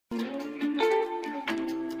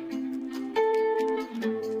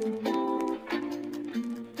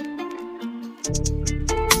What's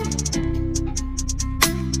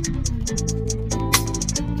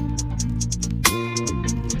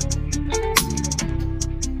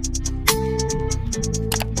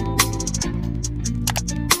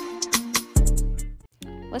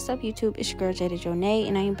up YouTube, it's your girl Jada Jonay,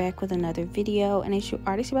 and I am back with another video, and as you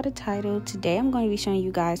already see by the title, today I'm going to be showing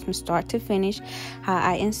you guys from start to finish how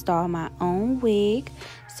I install my own wig.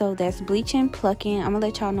 So that's Bleach and Plucking. I'm going to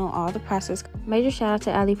let y'all know all the process. Major shout out to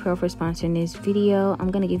Alipearl for sponsoring this video. I'm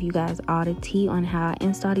going to give you guys all the tea on how I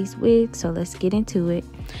install these wigs, so let's get into it.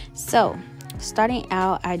 So starting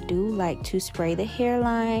out, I do like to spray the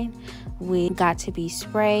hairline with Got To Be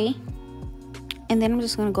spray. And then I'm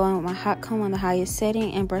just going to go in with my hot comb on the highest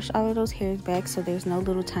setting and brush all of those hairs back so there's no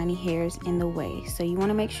little tiny hairs in the way. So you want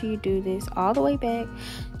to make sure you do this all the way back,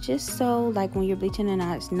 just so like when you're bleaching the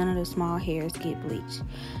knots, none of the small hairs get bleached.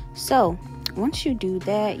 So once you do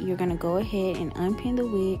that, you're going to go ahead and unpin the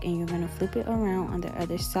wig and you're going to flip it around on the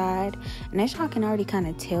other side. And as y'all can already kind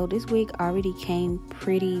of tell, this wig already came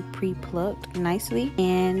pretty pre-plucked nicely.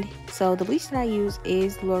 And so the bleach that I use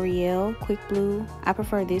is L'Oreal Quick Blue. I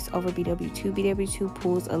prefer this over BW2. BW2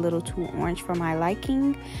 pulls a little too orange for my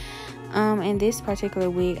liking. And this particular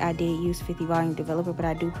wig, I did use 50 volume developer, but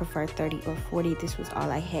I do prefer 30 or 40. This was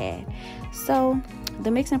all I had. So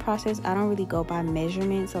the mixing process, I don't really go by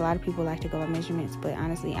measurements. A lot of people like to go by measurements, but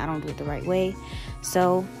honestly, I don't do it the right way.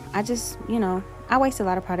 So I just, I waste a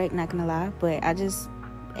lot of product, not gonna lie, but I just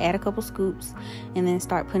add a couple scoops and then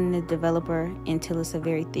start putting the developer until it's a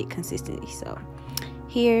very thick consistency. So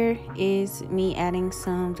here is me adding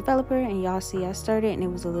some developer, and y'all see I stirred it and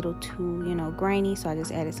it was a little too, grainy, so I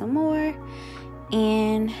just added some more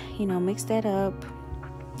and, mix that up.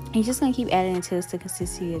 And you're just going to keep adding until it's the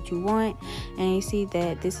consistency that you want. And you see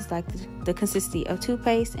that this is like the consistency of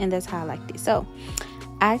toothpaste, and that's how I liked it. So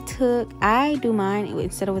I do mine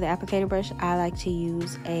instead of with an applicator brush. I like to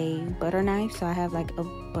use a butter knife. So I have like a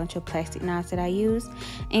bunch of plastic knives that I use,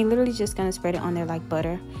 and you're literally just gonna spread it on there like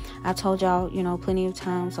butter. I told y'all, plenty of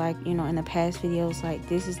times, like, in the past videos, like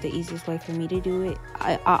this is the easiest way for me to do it.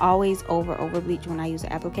 I always over bleach when I use an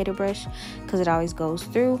applicator brush because it always goes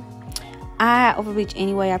through. I over bleach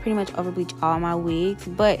anyway. I pretty much over bleach all my wigs,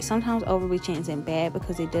 but sometimes over bleaching isn't bad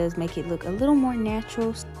because it does make it look a little more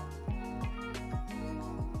natural.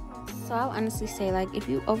 So I'll honestly say, like, if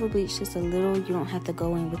you over bleach just a little, you don't have to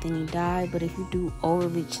go in with any dye. But if you do over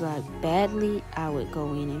bleach like badly, I would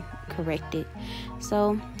go in and correct it.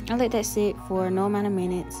 So I let that sit for no amount of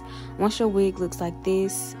minutes. Once your wig looks like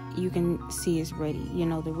this, you can see it's ready.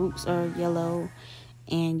 The roots are yellow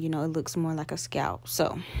and it looks more like a scalp.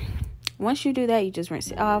 So once you do that, you just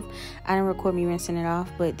rinse it off. I didn't record me rinsing it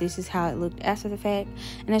off, but this is how it looked after the fact.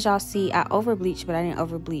 And as y'all see, I over bleached, but I didn't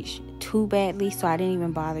over bleach too badly, so I didn't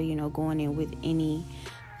even bother, going in with any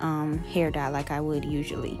hair dye like I would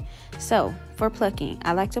usually. So for plucking,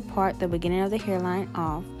 I like to part the beginning of the hairline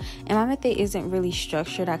off, and my method isn't really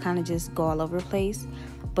structured. I kind of just go all over the place,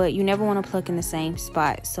 but you never want to pluck in the same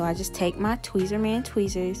spot. So I just take my tweezers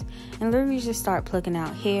and literally just start plucking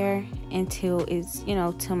out hair until it's,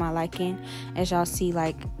 to my liking. As y'all see,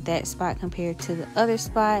 like that spot compared to the other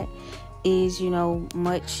spot is,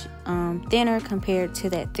 much thinner compared to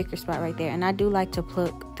that thicker spot right there. And I do like to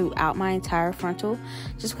pluck throughout my entire frontal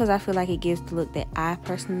just because I feel like it gives the look that I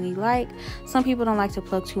personally like. Some people don't like to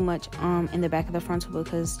pluck too much in the back of the frontal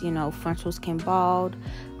because, frontals can bald,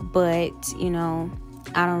 but,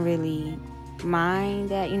 I don't really mind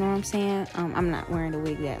that, you know what I'm saying? I'm not wearing the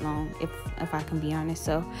wig that long, if I can be honest.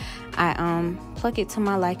 So I pluck it to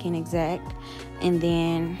my liking exact, and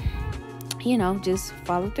then just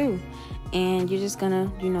follow through. And you're just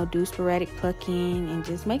gonna do sporadic plucking and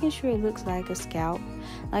just making sure it looks like a scalp.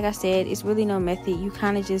 Like I said, it's really no method. You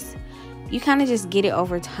kind of just get it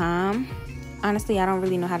over time. Honestly, I don't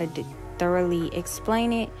really know how to thoroughly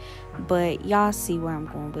explain it, but y'all see where I'm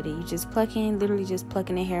going with it. You just literally just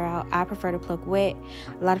plucking the hair out. I prefer to pluck wet.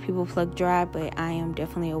 A lot of people pluck dry, but I am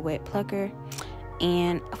definitely a wet plucker.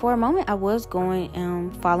 And for a moment, I was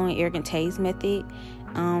going following Arrogant Tay's method.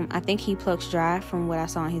 I think he plucks dry from what I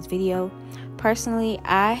saw in his video. Personally,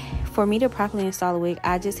 for me to properly install a wig,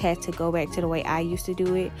 I just had to go back to the way I used to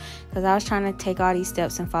do it, because I was trying to take all these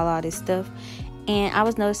steps and follow all this stuff, and I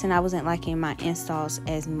was noticing I wasn't liking my installs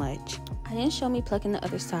as much. I didn't show me plucking the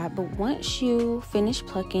other side, but once you finish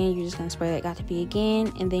plucking, you're just going to spray that Got To Be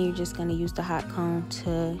again, and then you're just going to use the hot comb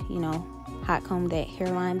to, hot comb that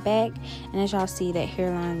hairline back. And as y'all see, that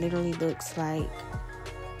hairline literally looks like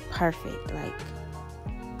perfect. Like,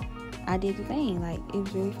 I did the thing. Like, it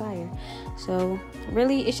was really fire. So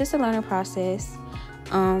really, it's just a learning process,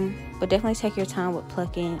 but definitely take your time with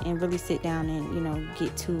plucking and really sit down and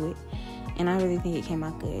get to it. and I really think it came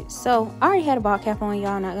out good. So I already had a ball cap on,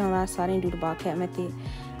 y'all, not gonna lie, so I didn't do the ball cap method.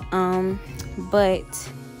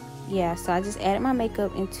 But yeah, so I just added my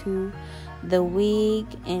makeup into the wig,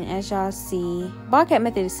 and as y'all see, ball cap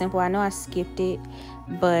method is simple. I know I skipped it,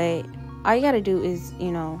 but all you gotta do is,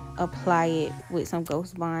 you know, apply it with some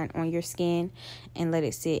Ghost Bond on your skin and let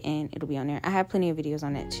it sit, and it'll be on there. I have plenty of videos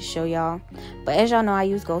on that to show y'all, but as y'all know, I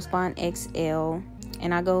use Ghost Bond XL,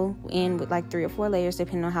 and I go in with like 3 or 4 layers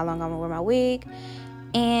depending on how long I'm gonna wear my wig,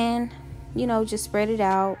 and you know, just spread it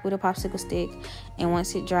out with a popsicle stick, and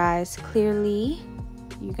once it dries clearly,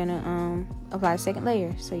 you're gonna apply the second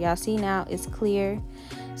layer. So y'all see now it's clear.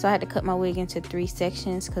 So I had to cut my wig into 3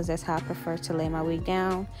 sections because that's how I prefer to lay my wig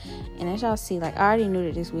down. And as y'all see, like, I already knew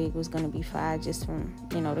that this wig was going to be fire just from,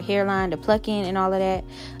 you know, the hairline, the plucking, and all of that.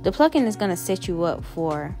 The plucking is going to set you up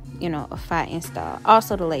for, you know, a fire install.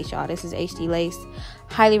 Also the lace, y'all. This is HD lace.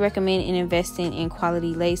 Highly recommend investing in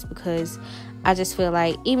quality lace, because I just feel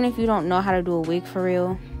like even if you don't know how to do a wig for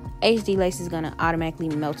real, HD lace is going to automatically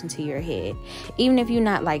melt into your head. Even if you're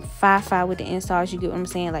not like 5'5" with the installs, you get what I'm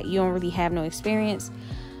saying? Like, you don't really have no experience,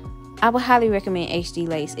 I would highly recommend HD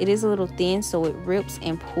lace. It is a little thin, so it rips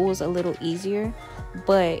and pulls a little easier,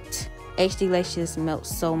 but HD lace just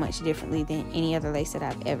melts so much differently than any other lace that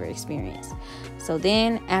I've ever experienced. So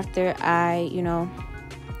then after I, you know,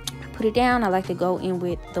 put it down, I like to go in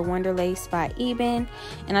with the Wonder Lace by Eben,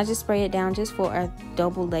 and I just spray it down just for a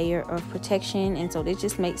double layer of protection, and so this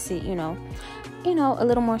just makes it, you know, a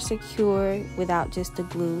little more secure without just the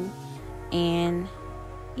glue. And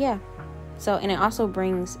yeah, so, and it also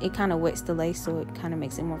brings, it kind of wets the lace, so it kind of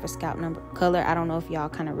makes it more of a scalp number color. I don't know if y'all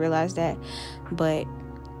kind of realize that, but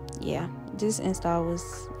yeah, this install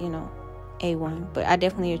was, you know, A1, but I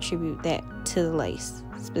definitely attribute that to the lace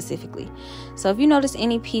specifically. So if you notice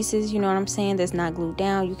any pieces, you know what I'm saying, that's not glued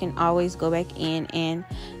down, you can always go back in and,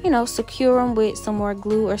 you know, secure them with some more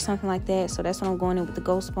glue or something like that. So that's what I'm going in with the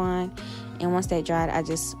Ghost Bond, and once that dried, I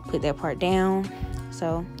just put that part down.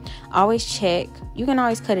 So always check. You can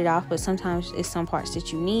always cut it off, but sometimes it's some parts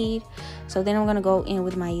that you need. So then I'm going to go in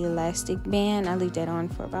with my elastic band. I leave that on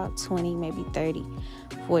for about 20, maybe 30,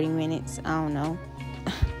 40 minutes. I don't know.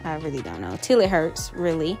 I really don't know. Till it hurts,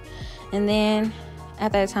 really. And then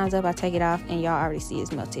after that time's up, I take it off, and y'all already see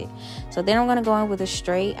it's melted. So then I'm going to go in with a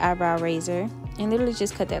straight eyebrow razor and literally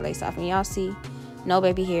just cut that lace off. And y'all see, no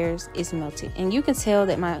baby hairs, it's melted. And you can tell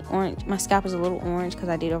that my scalp is a little orange because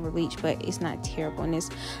I did over bleach, but it's not terrible. And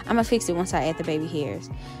I'm gonna fix it once I add the baby hairs.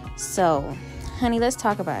 So honey, let's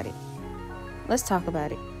talk about it.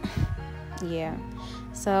 Yeah,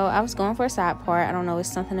 so I was going for a side part. I don't know,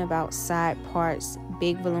 it's something about side parts,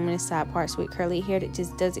 big voluminous side parts with curly hair that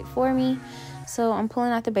just does it for me. So I'm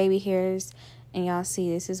pulling out the baby hairs, and y'all see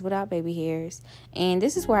this is without baby hairs, and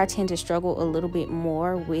this is where I tend to struggle a little bit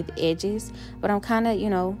more with edges, but I'm kind of, you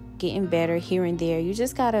know, getting better here and there. You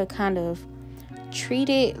just gotta kind of treat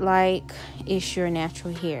it like it's your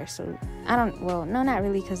natural hair. So no, not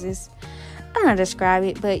really, because I don't know how to describe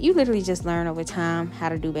it, but you literally just learn over time how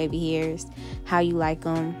to do baby hairs, how you like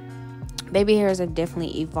them. Baby hairs have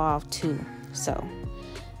definitely evolved too. So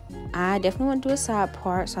I definitely want to do a side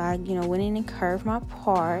part, so I, you know, went in and curved my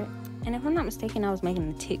part. And if I'm not mistaken, I was making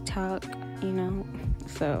a TikTok, you know.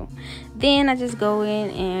 So then I just go in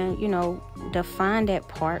and, you know, define that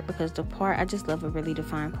part, because the part, I just love a really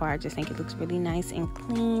defined part. I just think it looks really nice and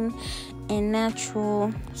clean and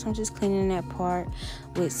natural. So I'm just cleaning that part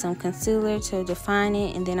with some concealer to define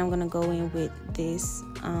it. And then I'm going to go in with this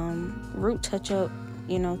root touch-up,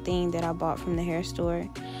 you know, thing that I bought from the hair store.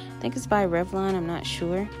 I think it's by Revlon, I'm not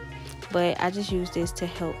sure. But I just use this to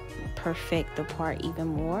help perfect the part even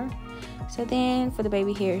more. So then for the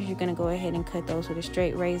baby hairs, you're going to go ahead and cut those with a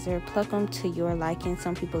straight razor. Pluck them to your liking.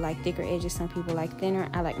 Some people like thicker edges, some people like thinner.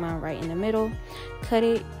 I like mine right in the middle. Cut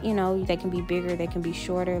it, you know, they can be bigger, they can be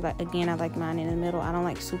shorter. Like, again, I like mine in the middle. I don't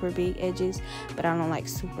like super big edges, but I don't like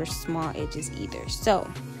super small edges either. So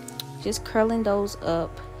just curling those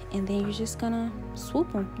up, and then you're just going to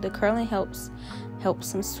swoop them. The curling helps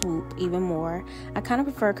them swoop even more. I kind of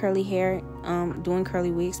prefer curly hair, doing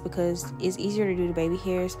curly wigs, because it's easier to do the baby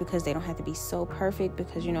hairs because they don't have to be so perfect,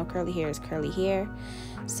 because, you know, curly hair is curly hair.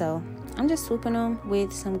 So I'm just swooping them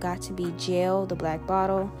with some Got To Be gel, the black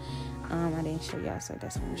bottle. I didn't show y'all, so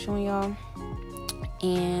that's what I'm showing y'all.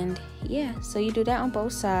 And yeah, so you do that on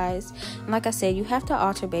both sides. And like I said, you have to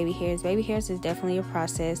alter baby hairs. Baby hairs is definitely a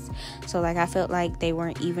process. So like, I felt like they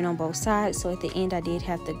weren't even on both sides, so at the end I did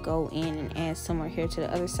have to go in and add some more hair to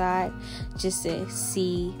the other side, just to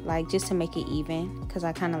see, like, just to make it even, because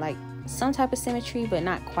I kind of like some type of symmetry, but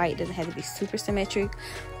not quite. It doesn't have to be super symmetric,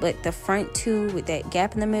 but the front two with that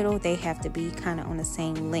gap in the middle, they have to be kind of on the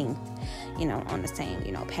same length, you know, on the same,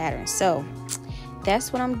 you know, pattern. So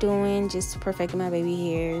that's what I'm doing, just perfecting my baby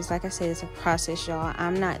hairs. Like I said, it's a process, y'all.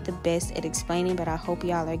 I'm not the best at explaining, but I hope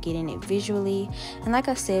y'all are getting it visually. And like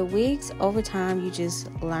I said, wigs, over time, you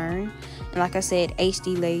just learn. And like I said,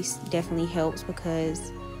 HD lace definitely helps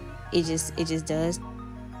because it just does.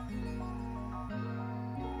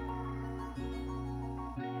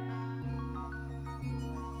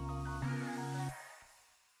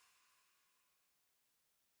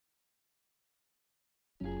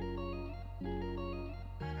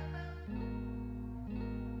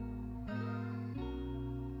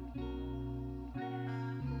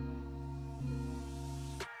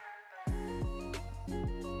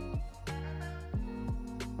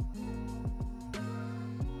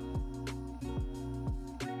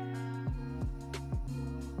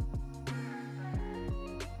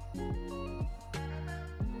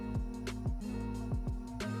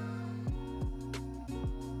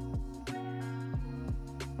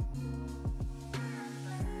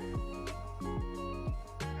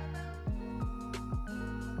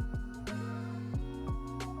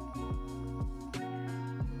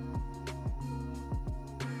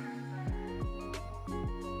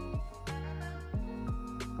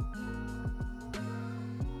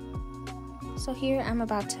 So here I'm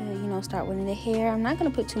about to, you know, start wearing the hair. I'm not going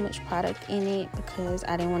to put too much product in it because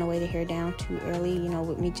I didn't want to weigh the hair down too early, you know,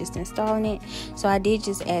 with me just installing it. So I did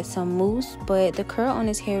just add some mousse, but the curl on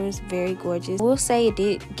this hair is very gorgeous. I will say it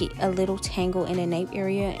did get a little tangle in the nape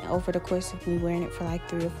area over the course of me wearing it for like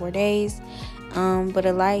 3 or 4 days. But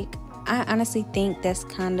I honestly think that's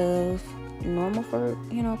kind of normal for,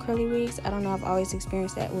 you know, curly wigs. I don't know, I've always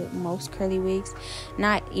experienced that with most curly wigs.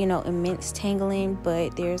 Not, you know, immense tangling,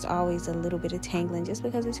 but there's always a little bit of tangling just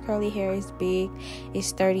because it's curly hair. It's big,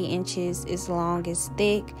 it's 30 inches, it's long, it's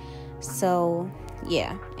thick. So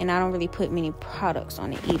yeah, and I don't really put many products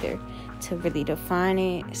on it either to really define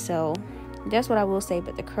it. So that's what I will say.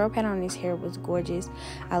 But the curl pattern on this hair was gorgeous.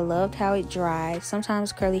 I loved how it dried.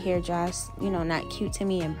 Sometimes curly hair dries, you know, not cute to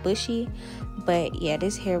me and bushy, but yeah,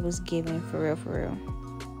 this hair was giving for real, for real.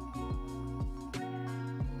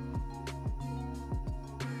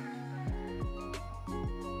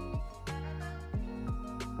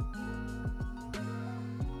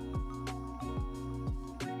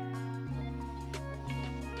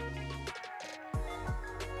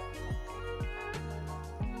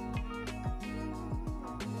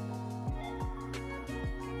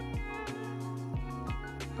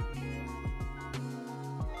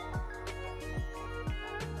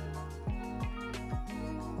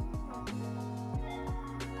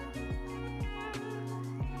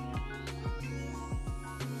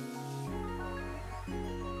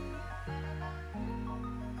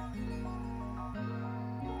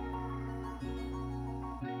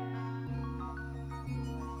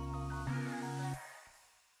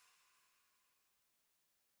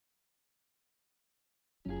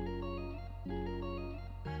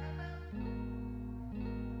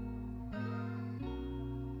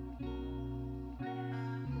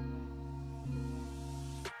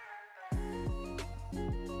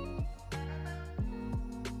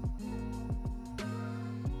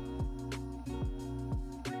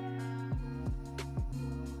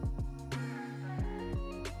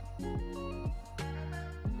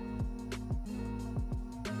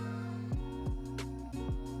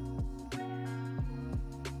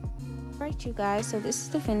 Alright, you guys, so this is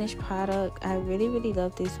the finished product. I really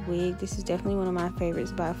love this wig. This is definitely one of my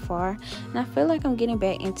favorites by far, and I feel like I'm getting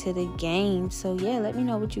back into the game. So yeah, let me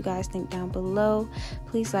know what you guys think down below.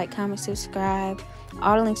 Please like, comment, subscribe.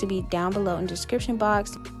 All the links will be down below in the description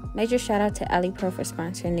box. Major shout out to Alipearl for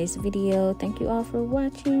sponsoring this video. Thank you all for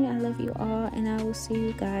watching. I love you all, and I will see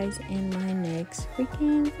you guys in my next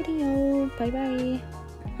freaking video. Bye bye.